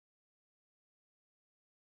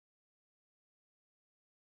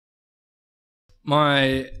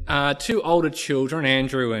My two older children,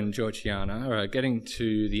 Andrew and Georgiana, are getting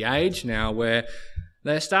to the age now where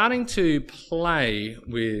they're starting to play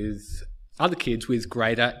with other kids with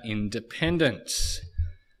greater independence.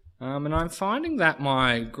 And I'm finding that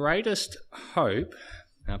my greatest hope,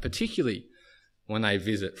 particularly when they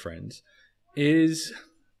visit friends, is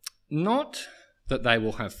not that they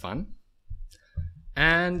will have fun,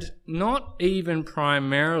 and not even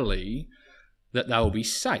primarily that they will be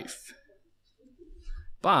safe.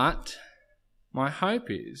 But my hope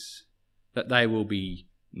is that they will be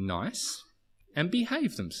nice and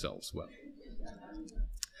behave themselves well.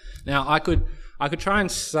 Now, I could try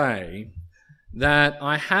and say that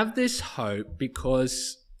I have this hope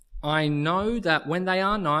because I know that when they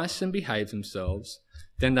are nice and behave themselves,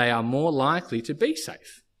 then they are more likely to be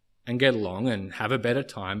safe and get along and have a better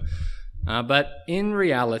time. But in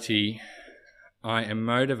reality, I am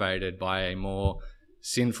motivated by a more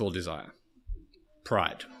sinful desire.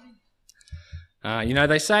 Pride.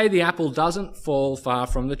 They say the apple doesn't fall far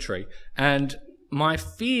from the tree, and my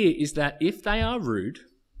fear is that if they are rude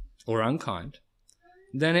or unkind,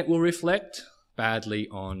 then it will reflect badly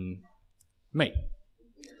on me.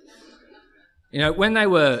 When they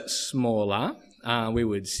were smaller, we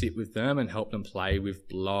would sit with them and help them play with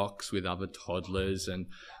blocks with other toddlers, and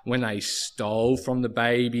when they stole from the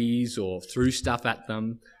babies or threw stuff at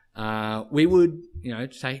them, we would,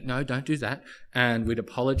 say, no, don't do that. And we'd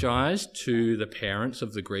apologise to the parents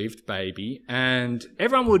of the grieved baby, and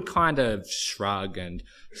everyone would kind of shrug and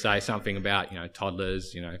say something about,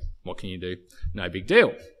 toddlers, what can you do? No big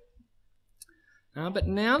deal. But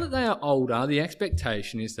now that they are older, the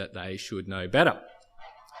expectation is that they should know better.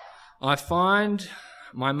 I find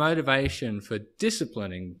my motivation for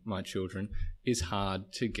disciplining my children is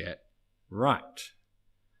hard to get right.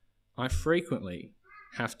 I frequently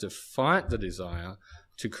have to fight the desire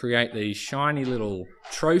to create these shiny little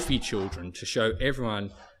trophy children to show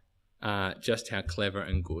everyone just how clever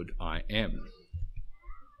and good I am.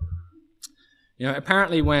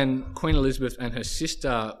 Apparently when Queen Elizabeth and her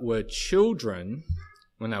sister were children,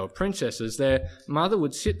 when they were princesses, their mother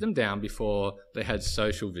would sit them down before they had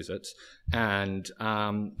social visits and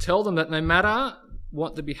tell them that no matter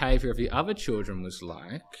what the behaviour of the other children was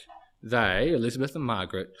like, they, Elizabeth and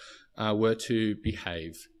Margaret, were to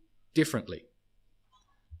behave differently.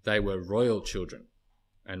 They were royal children,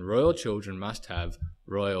 and royal children must have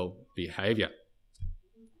royal behaviour.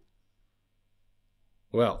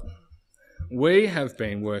 Well, we have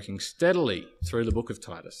been working steadily through the book of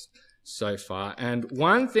Titus so far, and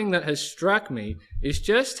one thing that has struck me is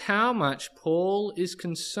just how much Paul is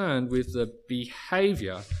concerned with the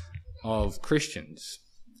behaviour of Christians.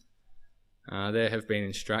 There have been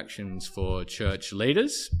instructions for church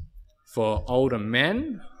leaders, for older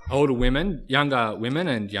men, older women, younger women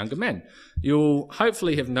and younger men. You'll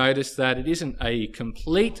hopefully have noticed that it isn't a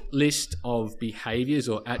complete list of behaviours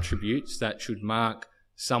or attributes that should mark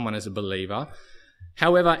someone as a believer.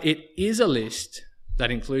 However, it is a list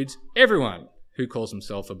that includes everyone who calls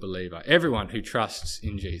himself a believer, everyone who trusts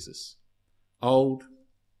in Jesus. Old,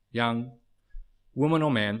 young, woman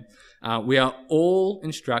or man, we are all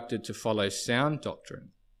instructed to follow sound doctrine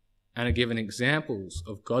and are given examples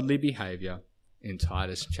of godly behaviour in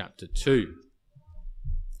Titus chapter 2.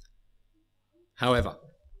 However,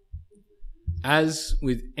 as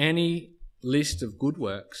with any list of good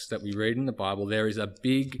works that we read in the Bible, there is a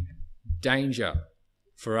big danger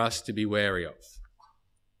for us to be wary of.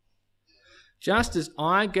 Just as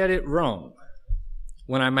I get it wrong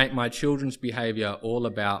when I make my children's behaviour all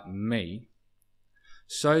about me,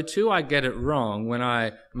 so too I get it wrong when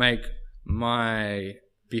I make my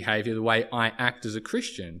behaviour, the way I act as a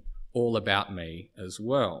Christian, all about me as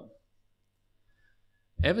well.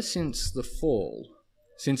 Ever since the fall,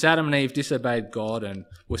 since Adam and Eve disobeyed God and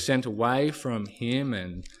were sent away from him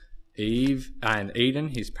and Eve and Eden,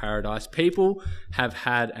 his paradise, people have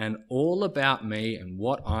had an all about me and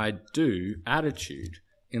what I do attitude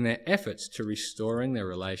in their efforts to restoring their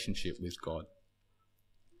relationship with God.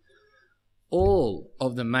 All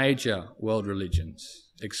of the major world religions,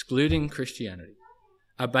 excluding Christianity,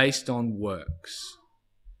 are based on works,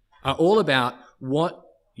 are all about what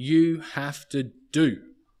you have to do.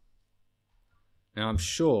 Now, I'm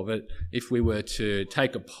sure that if we were to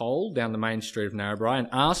take a poll down the main street of Narrabri and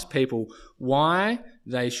ask people why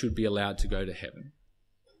they should be allowed to go to heaven,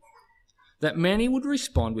 that many would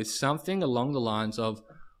respond with something along the lines of,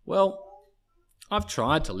 well, I've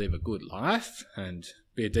tried to live a good life and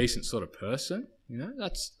be a decent sort of person.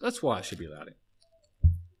 That's why I should be allowed in.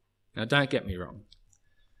 Now, don't get me wrong.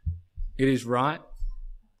 It is right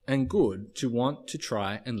and good to want to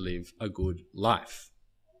try and live a good life.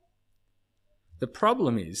 The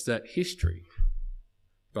problem is that history,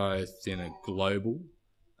 both in a global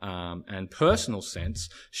and personal sense,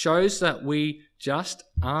 shows that we just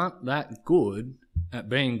aren't that good at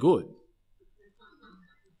being good.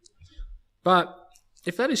 But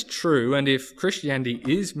if that is true, and if Christianity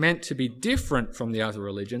is meant to be different from the other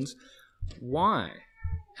religions, why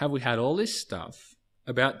have we had all this stuff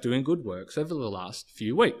about doing good works over the last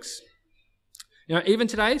few weeks? You know, even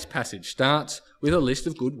today's passage starts with a list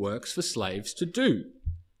of good works for slaves to do.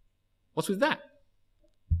 What's with that?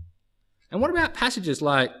 And what about passages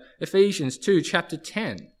like Ephesians 2, chapter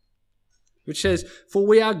 10, which says, "For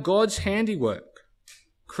we are God's handiwork,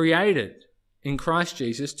 created in Christ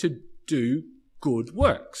Jesus to do good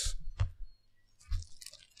works."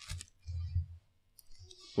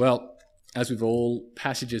 Well, as with all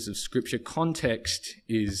passages of Scripture, context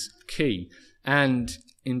is key. And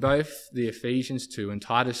in both the Ephesians 2 and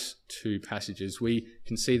Titus 2 passages, we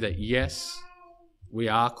can see that, yes, we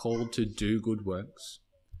are called to do good works,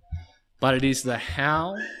 but it is the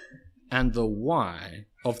how and the why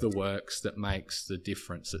of the works that makes the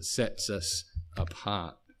difference, that sets us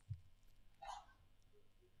apart.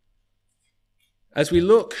 As we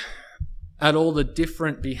look at all the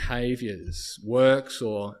different behaviours, works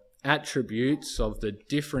or attributes of the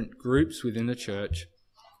different groups within the church,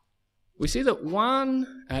 we see that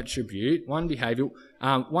one attribute, one behaviour,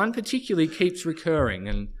 one particularly keeps recurring,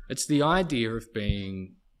 and it's the idea of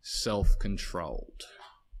being self-controlled.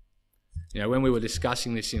 You know, when we were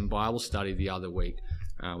discussing this in Bible study the other week,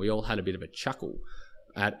 we all had a bit of a chuckle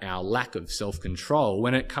at our lack of self-control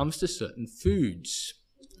when it comes to certain foods.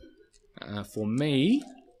 For me,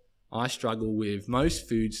 I struggle with most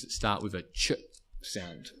foods that start with a ch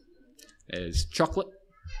sound. There's chocolate,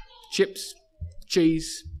 chips,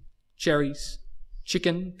 cheese, cherries,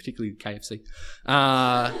 chicken, particularly KFC,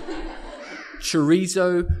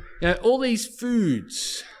 chorizo, you know, all these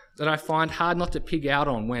foods that I find hard not to pig out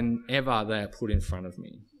on whenever they are put in front of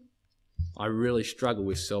me. I really struggle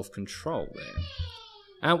with self-control there.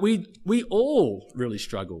 And we all really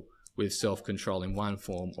struggle with self-control in one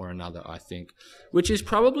form or another, I think, which is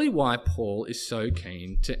probably why Paul is so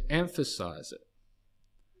keen to emphasize it.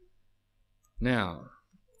 Now,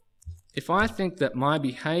 if I think that my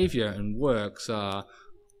behaviour and works are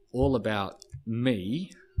all about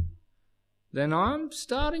me, then I'm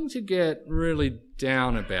starting to get really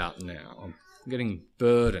down about now. I'm getting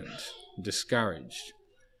burdened, discouraged.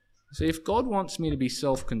 See, if God wants me to be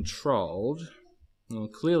self-controlled, well,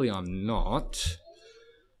 clearly I'm not.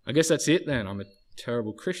 I guess that's it then. I'm a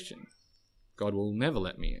terrible Christian. God will never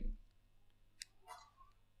let me in.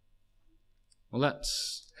 Well,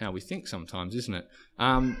 that's how we think sometimes, isn't it?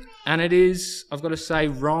 And it is, I've got to say,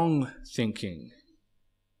 wrong thinking.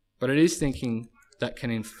 But it is thinking that can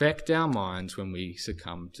infect our minds when we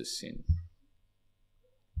succumb to sin.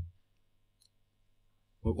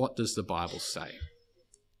 Well, what does the Bible say?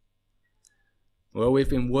 Well, we've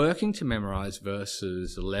been working to memorise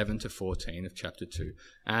verses 11 to 14 of chapter 2,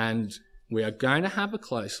 and we are going to have a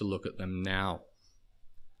closer look at them now.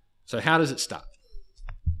 So how does it start?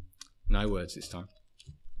 No words this time.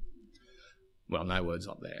 Well, no words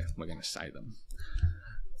up there. We're going to say them.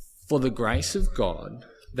 For the grace of God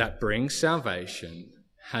that brings salvation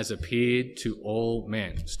has appeared to all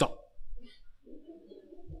men. Stop.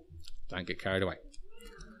 Don't get carried away.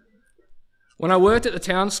 When I worked at the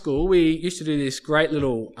town school, we used to do this great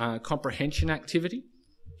little comprehension activity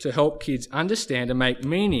to help kids understand and make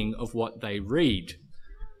meaning of what they read.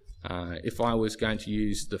 If I was going to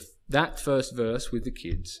use that first verse with the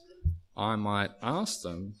kids, I might ask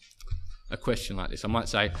them a question like this. I might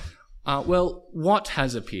say, well, what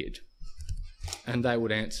has appeared? And they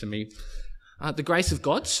would answer me, the grace of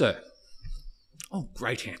God, sir. Oh,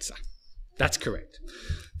 great answer. That's correct.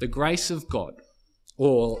 The grace of God,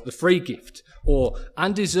 or the free gift, or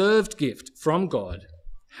undeserved gift from God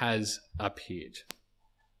has appeared.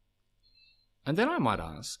 And then I might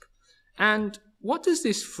ask, and what does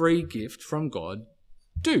this free gift from God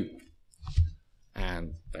do?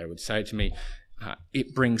 And they would say to me,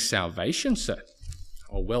 it brings salvation, sir.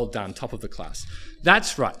 Oh, well done, top of the class.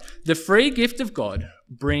 That's right. The free gift of God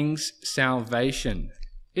brings salvation.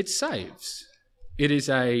 It saves. It is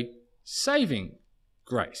a saving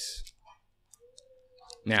grace.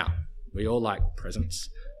 Now, we all like presents.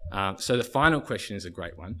 So the final question is a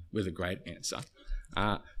great one with a great answer.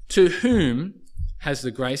 To whom has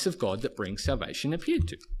the grace of God that brings salvation appeared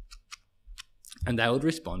to? And they would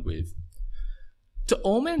respond with, to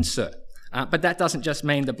all men, sir. But that doesn't just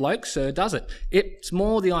mean the blokes, sir, does it? It's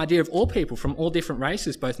more the idea of all people from all different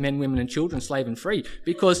races, both men, women and children, slave and free,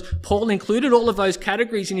 because Paul included all of those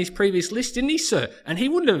categories in his previous list, didn't he, sir? And he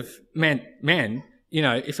wouldn't have meant men,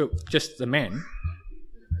 if it was just the men.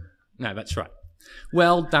 No, that's right.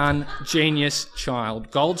 Well done, genius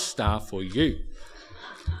child. Gold star for you.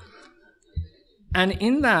 And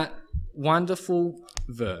in that wonderful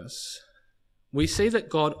verse, we see that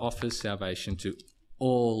God offers salvation to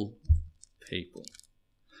all people,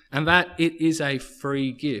 and that it is a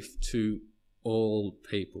free gift to all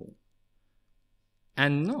people,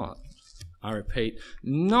 and not, I repeat,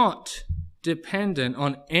 not dependent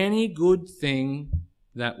on any good thing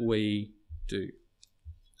that we do.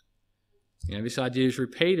 This idea is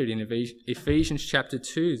repeated in Ephesians chapter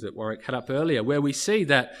 2 that Warwick had up earlier, where we see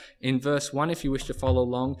that in verse 1, if you wish to follow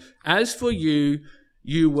along, as for you,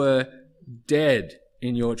 you were dead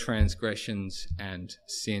in your transgressions and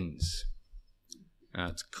sins.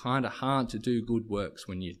 It's kind of hard to do good works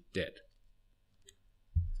when you're dead.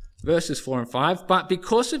 Verses 4 and 5, but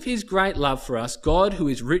because of his great love for us, God, who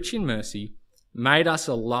is rich in mercy, made us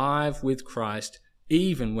alive with Christ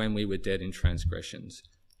even when we were dead in transgressions.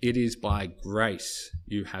 It is by grace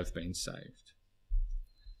you have been saved.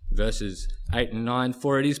 Verses 8 and 9,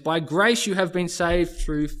 for it is by grace you have been saved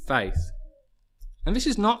through faith. And this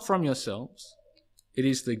is not from yourselves. It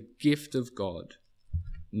is the gift of God,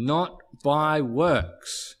 not by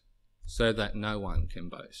works, so that no one can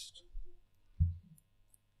boast.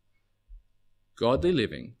 Godly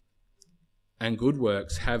living and good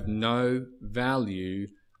works have no value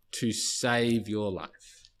to save your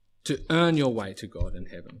life, to earn your way to God and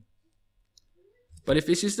heaven. But if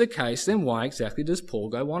this is the case, then why exactly does Paul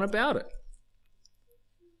go on about it?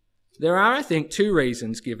 There are, I think, two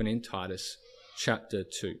reasons given in Titus chapter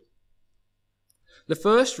 2. The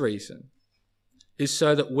first reason is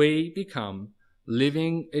so that we become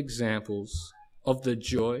living examples of the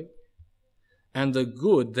joy and the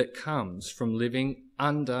good that comes from living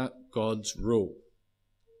under God's rule.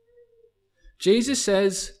 Jesus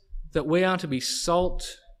says that we are to be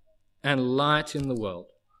salt and light in the world,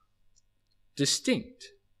 distinct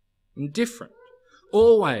and different,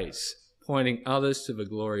 always pointing others to the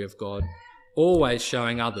glory of God, always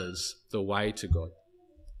showing others the way to God.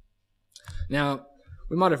 Now,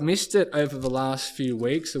 we might have missed it over the last few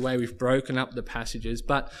weeks, the way we've broken up the passages,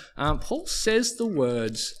 but Paul says the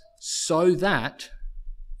words, so that,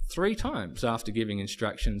 3 times after giving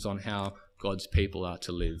instructions on how God's people are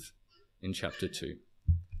to live in chapter 2.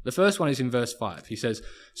 The first one is in verse 5. He says,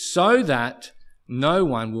 so that no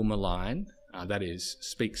one will malign, that is,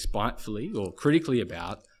 speak spitefully or critically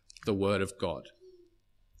about the word of God.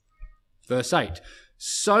 Verse 8,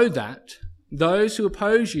 so that those who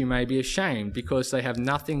oppose you may be ashamed because they have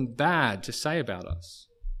nothing bad to say about us.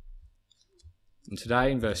 And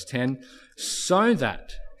today in verse 10, so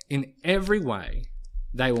that in every way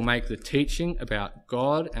they will make the teaching about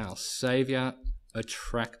God, our Saviour,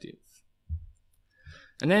 attractive.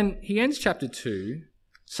 And then he ends chapter 2,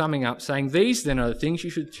 summing up, saying, these then are the things you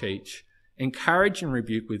should teach, encourage and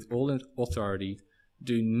rebuke with all authority.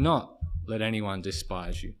 Do not let anyone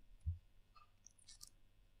despise you.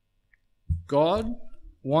 God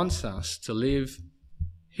wants us to live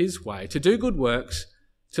his way, to do good works,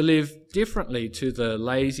 to live differently to the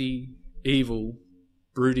lazy, evil,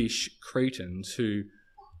 brutish Cretans who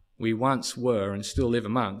we once were and still live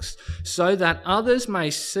amongst, so that others may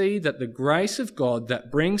see that the grace of God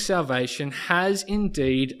that brings salvation has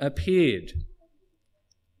indeed appeared,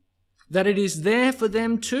 that it is there for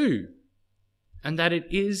them too, and that it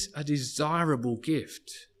is a desirable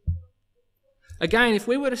gift. Again, if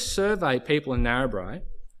we were to survey people in Narrabri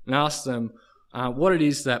and ask them what it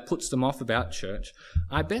is that puts them off about church,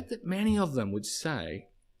 I bet that many of them would say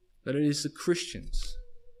that it is the Christians.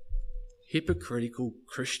 Hypocritical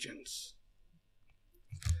Christians.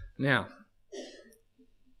 Now,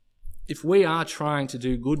 if we are trying to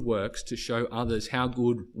do good works to show others how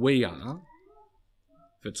good we are,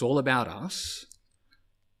 if it's all about us,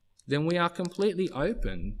 then we are completely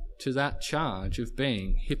open to that charge of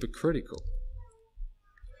being hypocritical.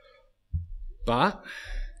 But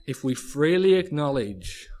if we freely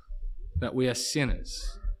acknowledge that we are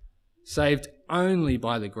sinners, saved only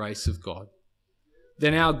by the grace of God,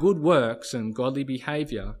 then our good works and godly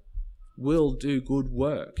behaviour will do good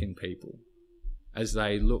work in people as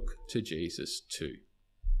they look to Jesus too.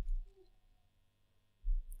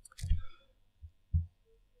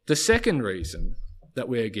 The second reason that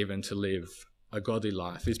we are given to live a godly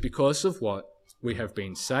life is because of what we have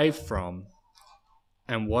been saved from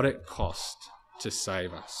and what it cost to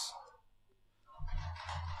save us.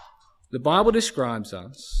 The Bible describes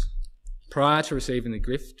us prior to receiving the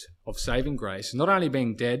gift of saving grace, not only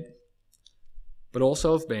being dead, but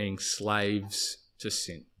also of being slaves to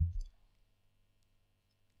sin.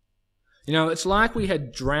 You know, it's like we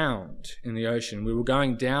had drowned in the ocean. We were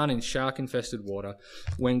going down in shark-infested water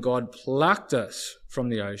when God plucked us from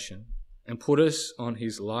the ocean and put us on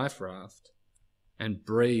his life raft and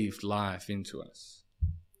breathed life into us.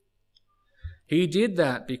 He did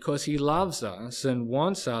that because he loves us and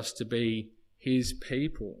wants us to be his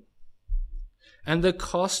people. And the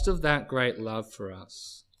cost of that great love for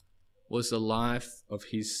us was the life of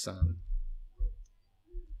his Son.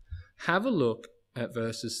 Have a look at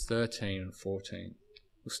verses 13 and 14.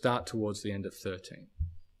 We'll start towards the end of 13.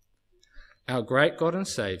 Our great God and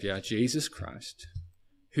Saviour, Jesus Christ,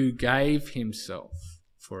 who gave himself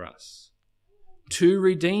for us, to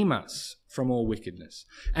redeem us from all wickedness,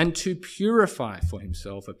 and to purify for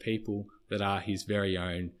himself a people that are his very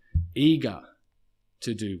own, eager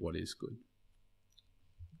to do what is good.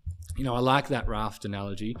 You know, I like that raft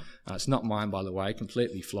analogy. It's not mine, by the way.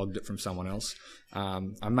 Completely flogged it from someone else.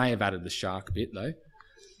 I may have added the shark bit, though.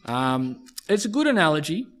 It's a good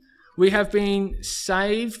analogy. We have been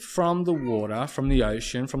saved from the water, from the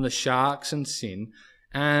ocean, from the sharks and sin,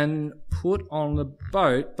 and put on the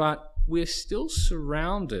boat, but we're still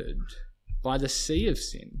surrounded by the sea of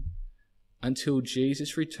sin until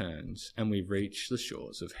Jesus returns and we reach the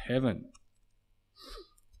shores of heaven.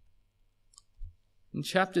 In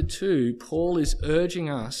chapter 2, Paul is urging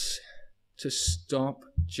us to stop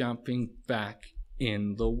jumping back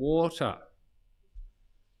in the water.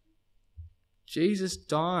 Jesus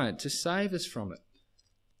died to save us from it.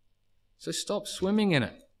 So stop swimming in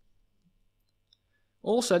it.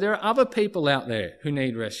 Also, there are other people out there who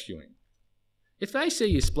need rescuing. If they see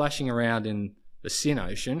you splashing around in the sin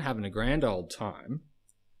ocean, having a grand old time,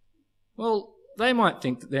 well, they might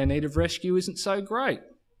think that their need of rescue isn't so great.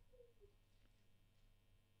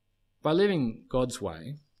 By living God's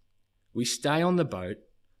way, we stay on the boat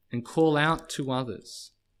and call out to others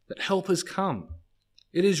that help has come.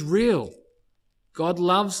 It is real. God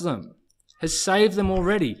loves them, has saved them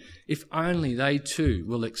already, if only they too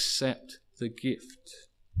will accept the gift.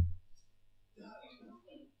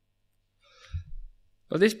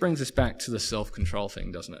 But this brings us back to the self-control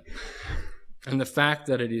thing, doesn't it? And the fact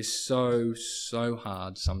that it is so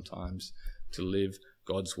hard sometimes to live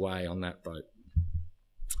God's way on that boat.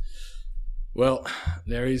 Well,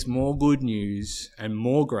 there is more good news and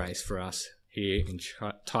more grace for us here in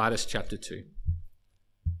Titus chapter 2.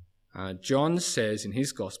 John says in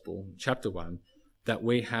his Gospel, chapter 1, that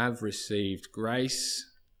we have received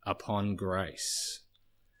grace upon grace.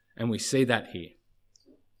 And we see that here.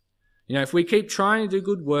 You know, if we keep trying to do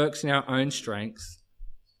good works in our own strength,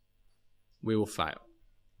 we will fail.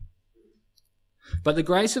 But the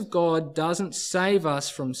grace of God doesn't just save us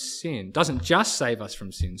from sin,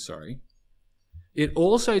 It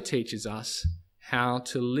also teaches us how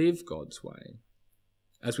to live God's way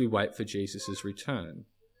as we wait for Jesus' return,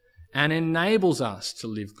 and enables us to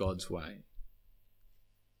live God's way.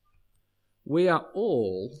 We are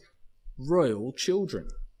all royal children.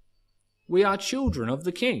 We are children of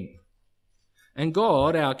the King. And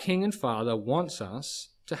God, our King and Father, wants us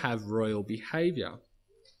to have royal behaviour.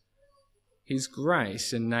 His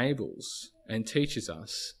grace enables and teaches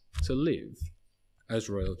us to live as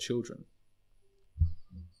royal children.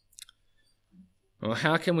 Well,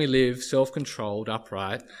 how can we live self-controlled,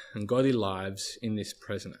 upright, and godly lives in this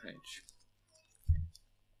present age?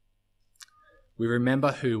 We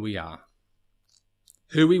remember who we are,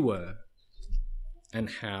 who we were, and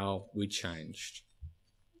how we changed.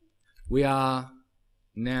 We are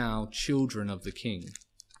now children of the King.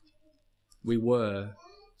 We were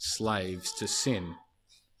slaves to sin.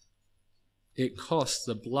 It cost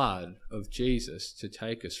the blood of Jesus to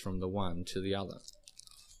take us from the one to the other.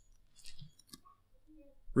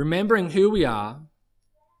 Remembering who we are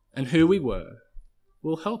and who we were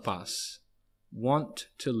will help us want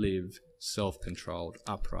to live self-controlled,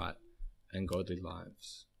 upright, and godly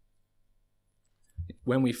lives.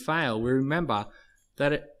 When we fail, we remember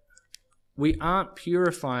that we aren't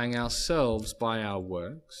purifying ourselves by our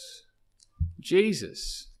works.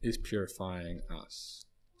 Jesus is purifying us.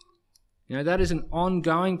 You know, that is an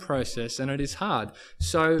ongoing process and it is hard.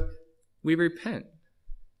 So we repent.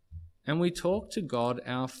 And we talk to God,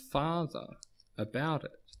 our Father, about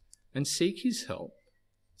it and seek his help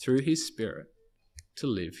through his Spirit to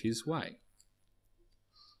live his way.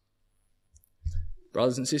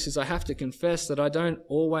 Brothers and sisters, I have to confess that I don't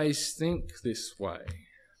always think this way.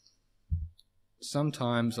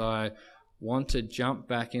 Sometimes I want to jump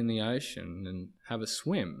back in the ocean and have a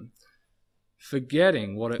swim,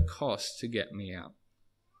 forgetting what it costs to get me out.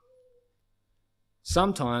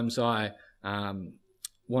 Sometimes I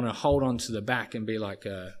want to hold on to the back and be like,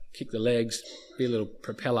 kick the legs, be a little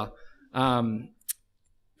propeller,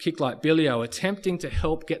 kick like Billy-O, attempting to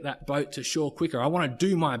help get that boat to shore quicker. I want to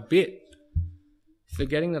do my bit,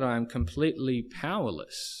 forgetting that I am completely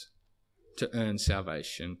powerless to earn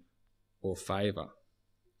salvation or favour.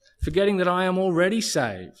 Forgetting that I am already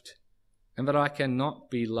saved and that I cannot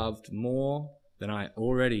be loved more than I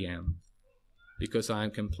already am, because I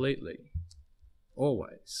am completely,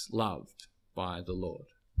 always loved by the Lord.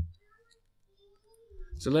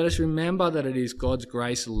 So let us remember that it is God's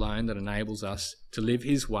grace alone that enables us to live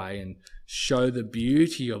his way and show the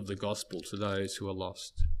beauty of the gospel to those who are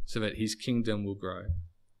lost, so that his kingdom will grow.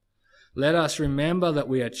 Let us remember that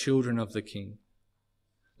we are children of the King.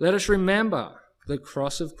 Let us remember the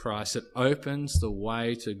cross of Christ that opens the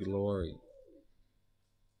way to glory.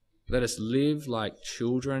 Let us live like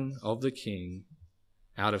children of the King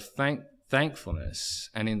out of thankfulness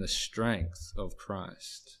and in the strength of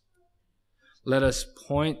Christ. Let us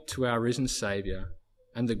point to our risen Saviour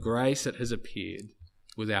and the grace that has appeared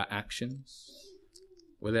with our actions,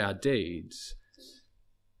 with our deeds,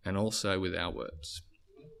 and also with our words.